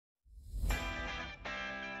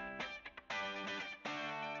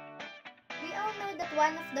know that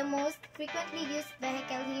one of the most frequently used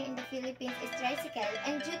vehicle here in the Philippines is tricycle,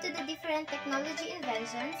 and due to the different technology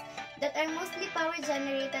inventions that are mostly power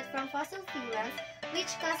generated from fossil fuels,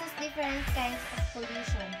 which causes different kinds of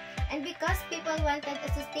pollution. And because people wanted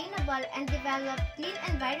a sustainable and developed clean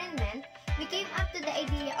environment, we came up to the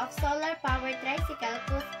idea of solar-powered tricycle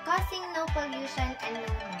causing no pollution and no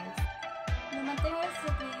noise. The materials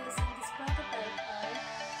that we use in this prototype are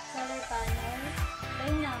solar panel,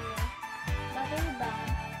 dynamo, battery bank,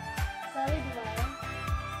 solid wire,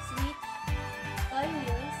 switch, toy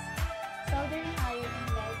wheels, soldering iron and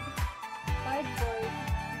lead, cardboard,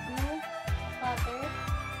 glue, cutter,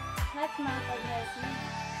 hot melt adhesive,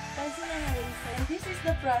 pencil and eraser. And this is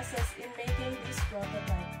the process in making this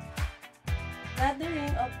prototype.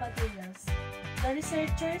 Gathering of materials. The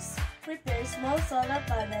researchers prepare small solar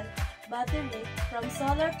panel battery from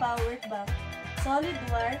solar-powered bank, solid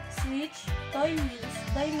wire, switch, toy wheels,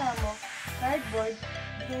 dynamo, cardboard,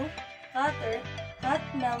 glue, cutter, hot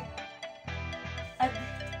melt,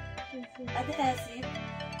 adhesive,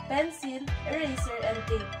 pencil, eraser, and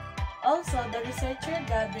tape. Also, the researcher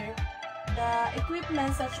gather the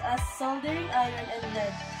equipment such as soldering iron and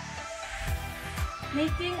lead,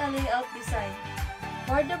 making a layout design.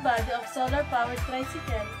 For the body of solar-powered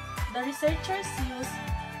tricycle, the researchers use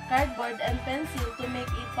cardboard and pencil to make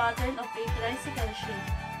a pattern of a tricycle shape.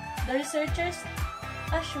 The researchers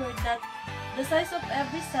assured that the size of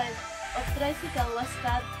every side of tricycle was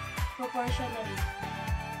cut proportionally.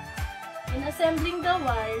 In assembling the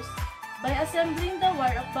wires, by assembling the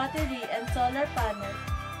wire of battery and solar panel,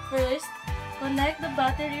 first, connect the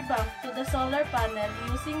battery bank to the solar panel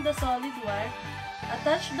using the solid wire.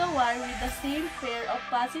 Attach the wire with the same pair of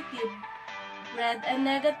positive red and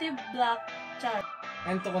negative black charge.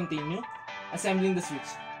 And to continue, assembling the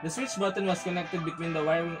switch. The switch button was connected between the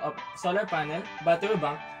wiring of solar panel, battery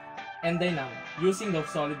bank, and dynamo using the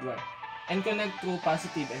solid wire, and connect through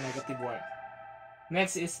positive and negative wire.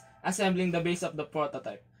 Next is assembling the base of the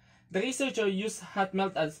prototype. The researcher used hot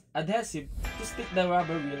melt adhesive to stick the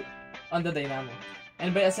rubber wheel on the dynamo,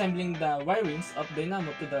 and by assembling the wirings of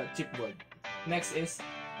dynamo to the chipboard. Next is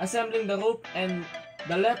assembling the rope and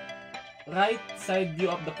the left-right side view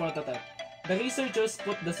of the prototype. The researchers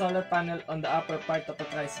put the solar panel on the upper part of the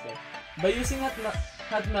tricycle. By using hot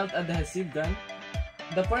melt adhesive gun,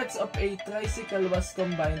 the parts of a tricycle was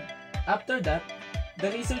combined. After that,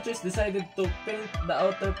 the researchers decided to paint the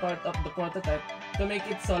outer part of the prototype to make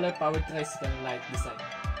it solar-powered tricycle-like design.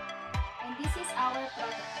 And this is our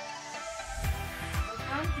prototype. The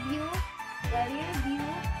front view, the rear view,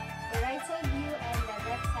 the right side view, and the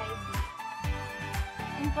left side view.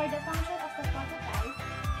 And for the function of the prototype,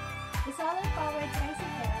 the solar-powered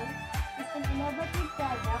tricycle is an innovative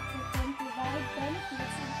product that can provide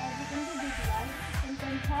benefits in every individual and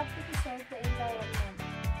can help to preserve the environment,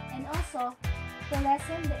 and also to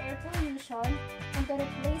lessen the air pollution and to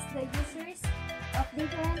replace the users of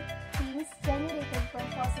different things generated from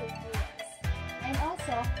fossil fuels. And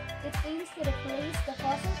also, it aims to replace the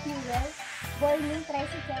fossil fuel burning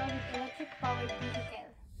tricycle with electric-powered vehicle,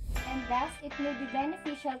 and thus it may be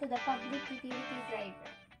beneficial to the public utility driver.